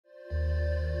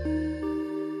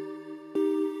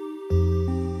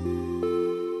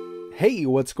Hey,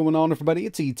 what's going on everybody?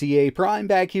 It's ETAPRIME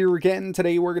back here again.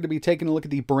 Today we're going to be taking a look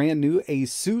at the brand new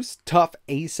ASUS TUF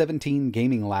A17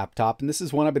 gaming laptop, and this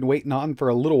is one I've been waiting on for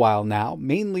a little while now,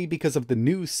 mainly because of the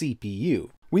new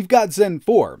CPU. We've got Zen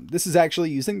 4. This is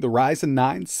actually using the Ryzen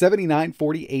 9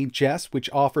 7940HS, which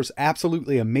offers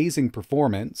absolutely amazing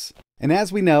performance. And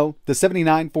as we know, the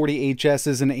 7940HS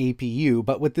is an APU,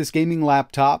 but with this gaming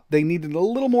laptop, they needed a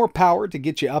little more power to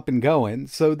get you up and going,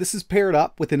 so this is paired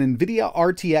up with an NVIDIA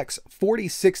RTX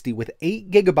 4060 with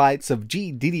 8GB of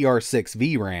GDDR6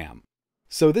 VRAM.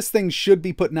 So this thing should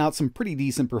be putting out some pretty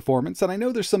decent performance, and I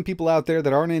know there's some people out there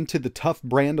that aren't into the TUF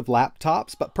brand of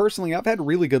laptops, but personally I've had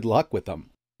really good luck with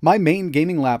them. My main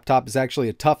gaming laptop is actually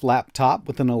a TUF laptop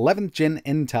with an 11th gen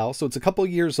Intel, so it's a couple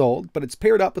years old, but it's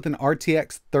paired up with an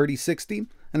RTX 3060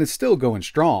 and it's still going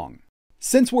strong.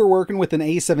 Since we're working with an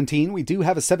A17, we do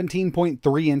have a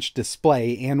 17.3-inch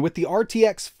display, and with the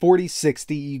RTX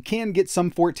 4060, you can get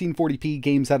some 1440p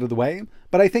games out of the way,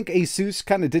 but I think ASUS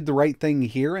kind of did the right thing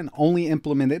here and only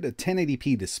implemented a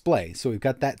 1080p display. So we've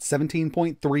got that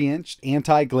 17.3-inch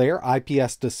anti-glare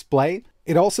IPS display.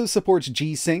 It also supports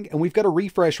G-Sync, and we've got a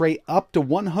refresh rate up to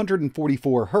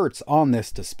 144 Hz on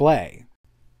this display.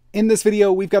 In this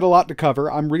video, we've got a lot to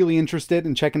cover. I'm really interested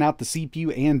in checking out the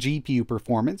CPU and GPU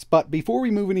performance, but before we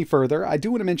move any further, I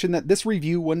do want to mention that this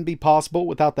review wouldn't be possible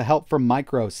without the help from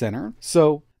Micro Center.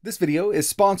 So this video is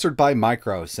sponsored by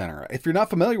Micro Center. If you're not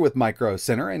familiar with Micro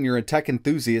Center and you're a tech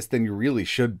enthusiast, then you really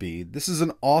should be. This is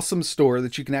an awesome store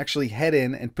that you can actually head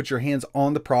in and put your hands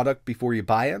on the product before you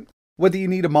buy it. Whether you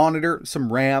need a monitor,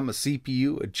 some RAM, a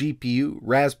CPU, a GPU,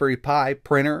 Raspberry Pi,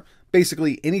 printer,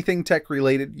 basically anything tech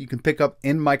related you can pick up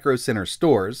in Micro Center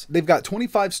stores. They've got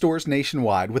 25 stores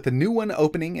nationwide, with a new one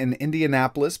opening in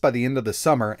Indianapolis by the end of the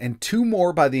summer and 2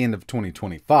 more by the end of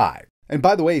 2025. And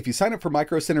by the way, if you sign up for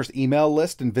Micro Center's email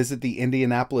list and visit the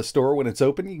Indianapolis store when it's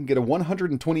open, you can get a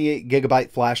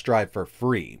 128GB flash drive for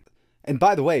free. And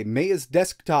by the way, May is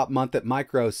desktop month at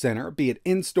Micro Center, be it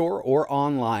in-store or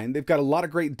online. They've got a lot of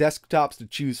great desktops to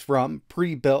choose from,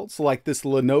 pre-built, like this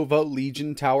Lenovo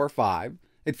Legion Tower 5.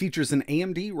 It features an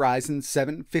AMD Ryzen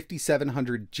 7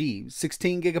 5700G,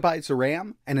 16GB of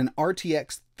RAM, and an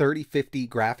RTX 3050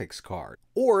 graphics card.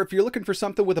 Or if you're looking for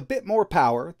something with a bit more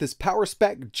power, this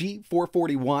PowerSpec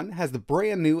G441 has the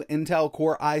brand new Intel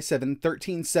Core i7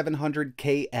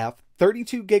 13700KF,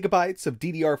 32GB of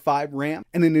DDR5 RAM,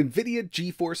 and an NVIDIA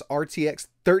GeForce RTX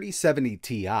 3070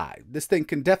 Ti. This thing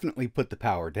can definitely put the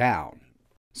power down.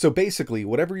 So basically,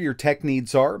 whatever your tech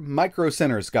needs are, Micro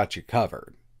Center's got you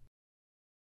covered.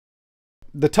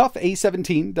 The TUF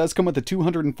A17 does come with a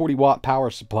 240 watt power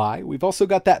supply. We've also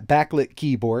got that backlit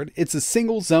keyboard. It's a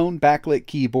single zone backlit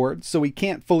keyboard, so we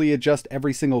can't fully adjust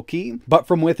every single key, but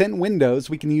from within Windows,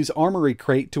 we can use Armory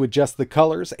Create to adjust the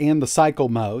colors and the cycle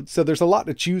mode, so there's a lot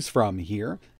to choose from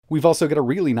here. We've also got a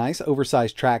really nice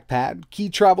oversized trackpad. Key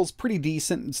travel's pretty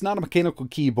decent. It's not a mechanical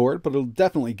keyboard, but it'll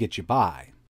definitely get you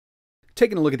by.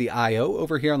 Taking a look at the I/O,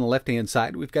 over here on the left-hand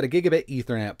side, we've got a gigabit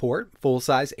Ethernet port,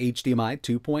 full-size HDMI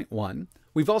 2.1.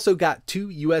 We've also got 2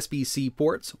 USB-C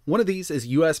ports. One of these is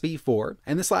USB 4,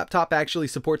 and this laptop actually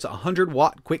supports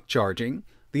 100-watt quick charging.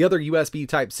 The other USB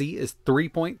Type-C is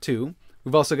 3.2.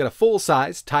 We've also got a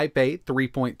full-size Type A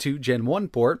 3.2 Gen 1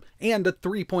 port and a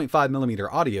 3.5mm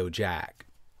audio jack.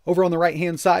 Over on the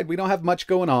right-hand side, we don't have much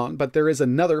going on, but there is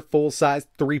another full-size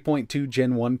 3.2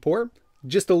 Gen 1 port,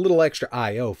 just a little extra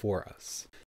I/O for us.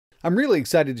 I'm really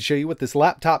excited to show you what this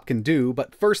laptop can do,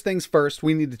 but first things first,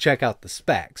 we need to check out the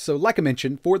specs. So like I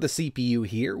mentioned, for the CPU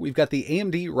here, we've got the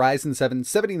AMD Ryzen 7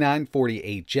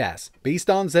 7940HS, based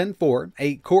on Zen 4,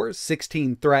 8 cores,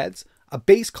 16 threads, a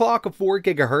base clock of 4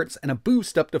 GHz, and a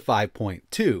boost up to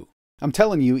 5.2. I'm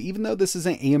telling you, even though this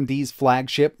isn't AMD's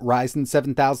flagship Ryzen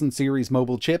 7000 series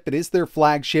mobile chip, it is their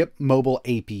flagship mobile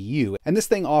APU, and this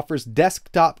thing offers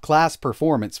desktop class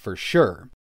performance for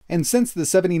sure. And since the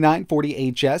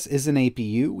 7940HS is an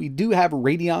APU, we do have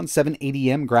Radeon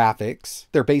 780M graphics.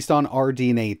 They're based on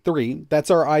RDNA 3.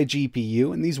 That's our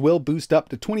iGPU, and these will boost up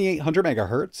to 2800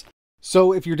 MHz.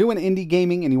 So if you're doing indie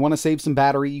gaming and you want to save some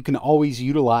battery, you can always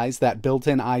utilize that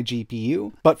built-in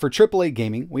iGPU. But for AAA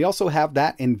gaming, we also have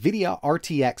that NVIDIA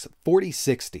RTX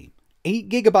 4060.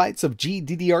 8GB of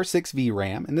GDDR6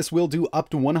 VRAM, and this will do up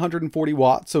to 140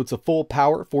 watts, so it's a full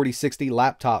power 4060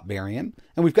 laptop variant.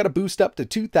 And we've got a boost up to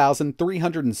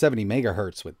 2370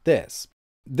 MHz with this.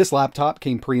 This laptop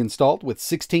came pre-installed with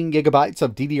 16GB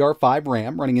of DDR5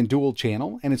 RAM running in dual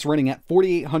channel, and it's running at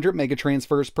 4800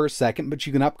 megatransfers per second, but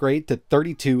you can upgrade to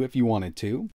 32 if you wanted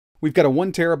to. We've got a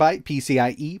 1TB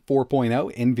PCIe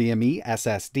 4.0 NVMe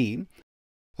SSD.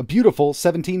 A beautiful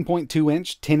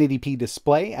 17.2-inch 1080p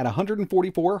display at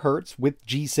 144Hz with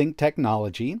G-Sync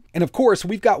technology. And of course,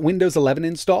 we've got Windows 11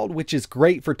 installed, which is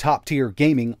great for top-tier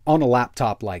gaming on a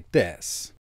laptop like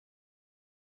this.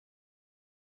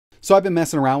 So I've been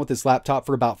messing around with this laptop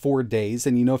for about 4 days,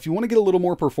 and if you want to get a little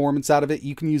more performance out of it,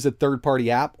 you can use a third-party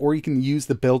app, or you can use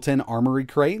the built-in Armory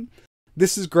Create.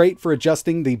 This is great for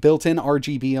adjusting the built-in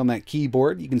RGB on that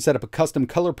keyboard. You can set up a custom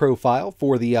color profile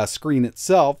for the screen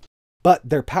itself, but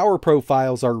their power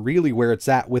profiles are really where it's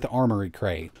at with Armory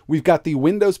Create. We've got the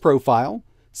Windows profile,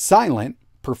 silent,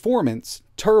 performance,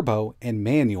 turbo, and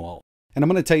manual. And I'm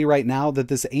going to tell you right now that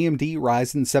this AMD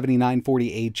Ryzen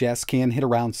 7940HS can hit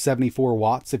around 74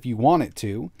 watts if you want it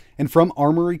to. And from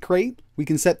Armory Create, we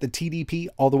can set the TDP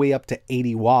all the way up to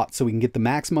 80 watts so we can get the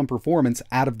maximum performance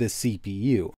out of this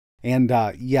CPU. And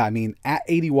yeah, I mean, at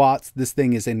 80 watts, this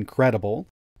thing is incredible.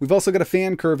 We've also got a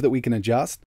fan curve that we can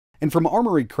adjust. And from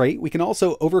Armory Create, we can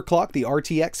also overclock the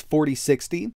RTX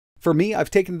 4060. For me, I've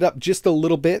taken it up just a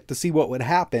little bit to see what would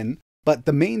happen. But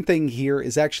the main thing here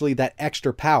is actually that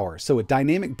extra power. So a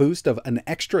dynamic boost of an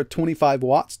extra 25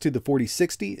 watts to the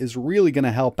 4060 is really going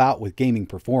to help out with gaming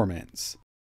performance.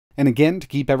 And again, to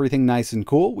keep everything nice and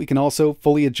cool, we can also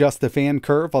fully adjust the fan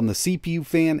curve on the CPU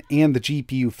fan and the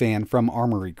GPU fan from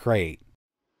Armory Create.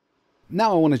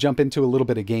 Now I want to jump into a little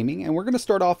bit of gaming, and we're going to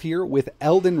start off here with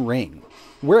Elden Ring.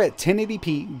 We're at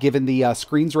 1080p given the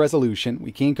screen's resolution.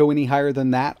 We can't go any higher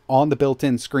than that on the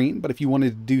built-in screen, but if you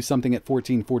wanted to do something at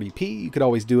 1440p, you could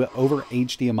always do it over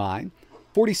HDMI.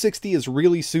 4060 is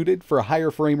really suited for higher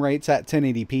frame rates at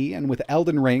 1080p, and with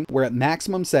Elden Ring, we're at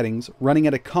maximum settings, running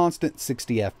at a constant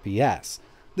 60 FPS.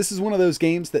 This is one of those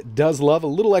games that does love a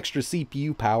little extra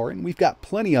CPU power, and we've got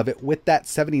plenty of it with that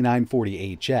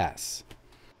 7940HS.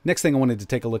 Next thing I wanted to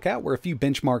take a look at were a few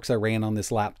benchmarks I ran on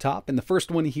this laptop, and the first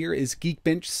one here is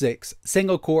Geekbench 6,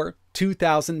 single core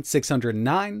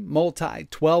 2609, multi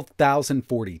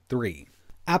 12043.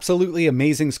 Absolutely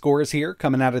amazing scores here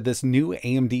coming out of this new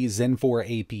AMD Zen 4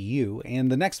 APU,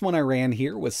 and the next one I ran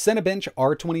here was Cinebench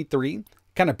R23,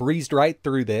 kind of breezed right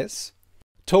through this.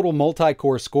 Total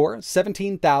multi-core score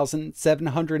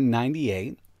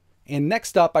 17,798, and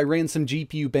next up I ran some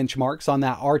GPU benchmarks on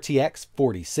that RTX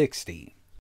 4060.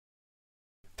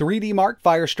 3D Mark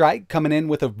Firestrike coming in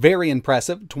with a very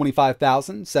impressive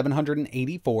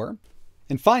 25,784.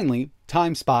 And finally,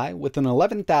 Time Spy with an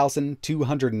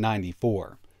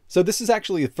 11,294. So this is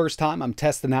actually the first time I'm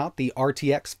testing out the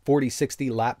RTX 4060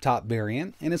 laptop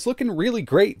variant, and it's looking really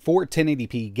great for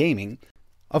 1080p gaming.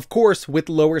 Of course, with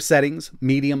lower settings,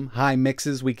 medium, high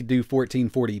mixes, we could do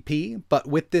 1440p, but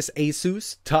with this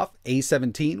ASUS TUF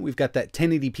A17, we've got that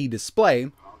 1080p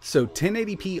display, so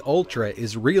 1080p Ultra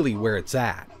is really where it's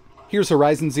at. Here's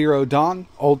Horizon Zero Dawn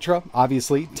Ultra,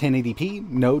 obviously 1080p,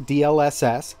 no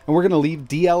DLSS, and we're going to leave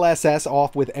DLSS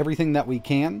off with everything that we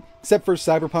can, except for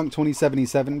Cyberpunk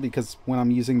 2077, because when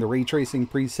I'm using the ray tracing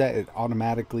preset, it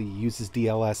automatically uses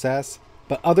DLSS.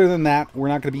 But other than that, we're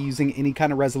not going to be using any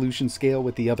kind of resolution scale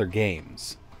with the other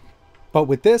games. But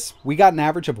with this, we got an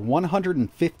average of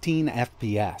 115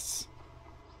 FPS.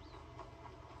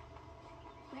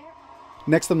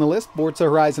 Next on the list, Forza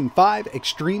Horizon 5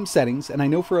 Extreme Settings, and I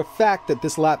know for a fact that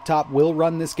this laptop will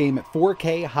run this game at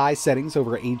 4K high settings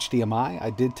over HDMI. I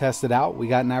did test it out. We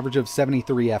got an average of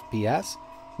 73 FPS.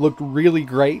 Looked really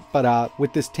great, but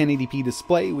with this 1080p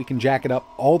display, we can jack it up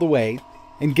all the way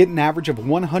and get an average of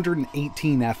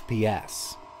 118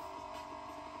 FPS.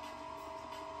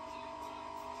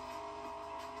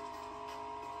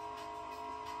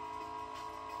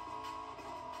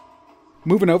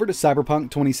 Moving over to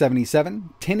Cyberpunk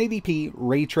 2077, 1080p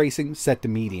ray tracing set to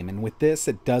medium, and with this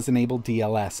it does enable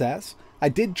DLSS. I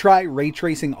did try ray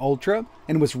tracing ultra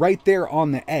and was right there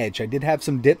on the edge. I did have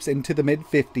some dips into the mid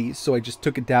 50s, so I just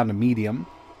took it down to medium.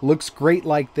 Looks great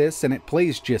like this, and it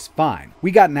plays just fine.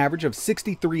 We got an average of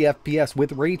 63 FPS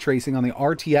with ray tracing on the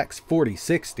RTX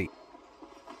 4060.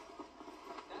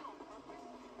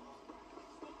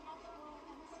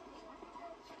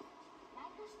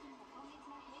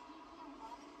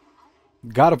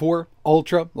 God of War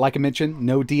Ultra, like I mentioned,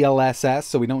 no DLSS,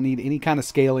 so we don't need any kind of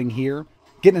scaling here.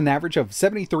 Getting an average of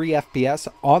 73 FPS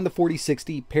on the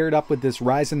 4060 paired up with this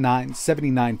Ryzen 9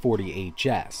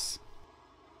 7940HS.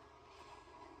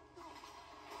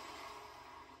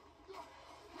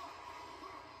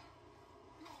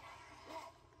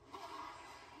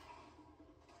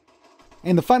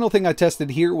 And the final thing I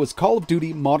tested here was Call of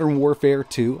Duty Modern Warfare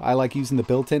 2. I like using the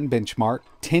built-in benchmark.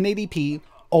 1080p,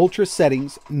 ultra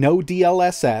settings, no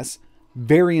DLSS.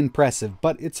 Very impressive,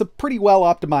 but it's a pretty well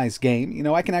optimized game. You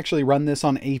know, I can actually run this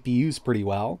on APUs pretty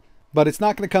well. but it's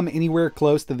not going to come anywhere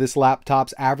close to this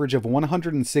laptop's average of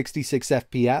 166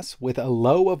 FPS with a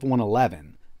low of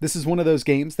 111. This is one of those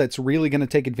games that's really going to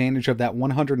take advantage of that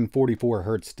 144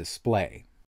 Hz display.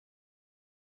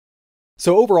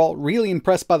 So overall, really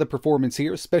impressed by the performance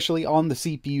here, especially on the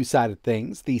CPU side of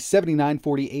things. The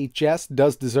 7940HS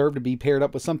does deserve to be paired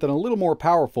up with something a little more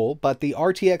powerful, but the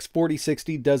RTX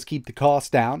 4060 does keep the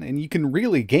cost down, and you can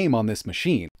really game on this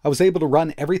machine. I was able to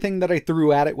run everything that I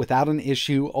threw at it without an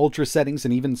issue, ultra settings,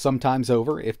 and even sometimes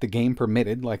over if the game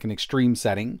permitted, like an extreme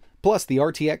setting. Plus, the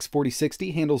RTX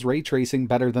 4060 handles ray tracing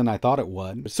better than I thought it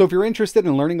would. So if you're interested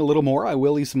in learning a little more, I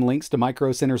will leave some links to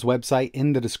Micro Center's website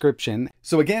in the description.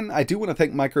 So again, I do want to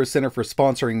thank Micro Center for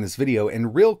sponsoring this video.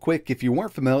 And real quick, if you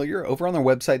weren't familiar, over on their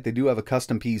website, they do have a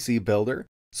custom PC builder.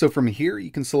 So from here,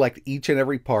 you can select each and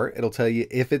every part. It'll tell you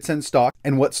if it's in stock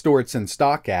and what store it's in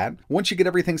stock at. Once you get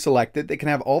everything selected, they can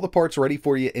have all the parts ready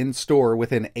for you in store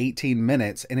within 18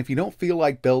 minutes. And if you don't feel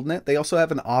like building it, they also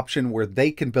have an option where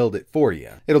they can build it for you.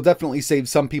 It'll definitely save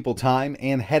some people time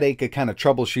and headache of kind of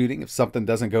troubleshooting if something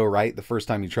doesn't go right the first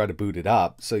time you try to boot it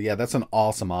up. So yeah, that's an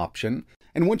awesome option.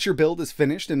 And once your build is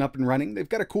finished and up and running, they've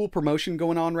got a cool promotion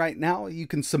going on right now. You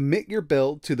can submit your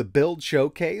build to the Build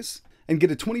Showcase and get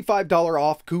a $25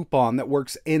 off coupon that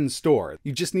works in store.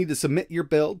 You just need to submit your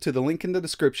build to the link in the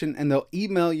description and they'll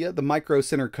email you the Micro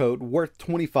Center code worth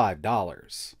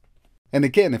 $25. And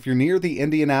again, if you're near the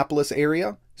Indianapolis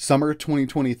area, summer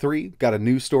 2023, got a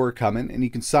new store coming and you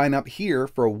can sign up here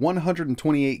for a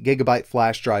 128 gigabyte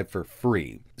flash drive for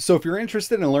free. So if you're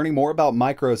interested in learning more about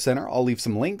Micro Center, I'll leave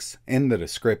some links in the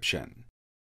description.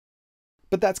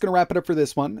 But that's going to wrap it up for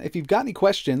this one. If you've got any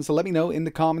questions, let me know in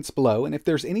the comments below. And if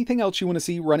there's anything else you want to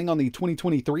see running on the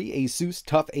 2023 ASUS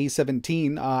TUF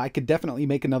A17, I could definitely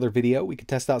make another video. We could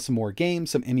test out some more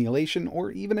games, some emulation,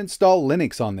 or even install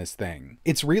Linux on this thing.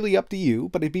 It's really up to you,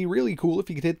 but it'd be really cool if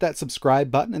you could hit that subscribe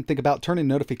button and think about turning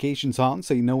notifications on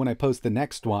so you know when I post the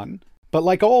next one. But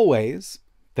like always,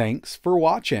 thanks for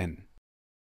watching.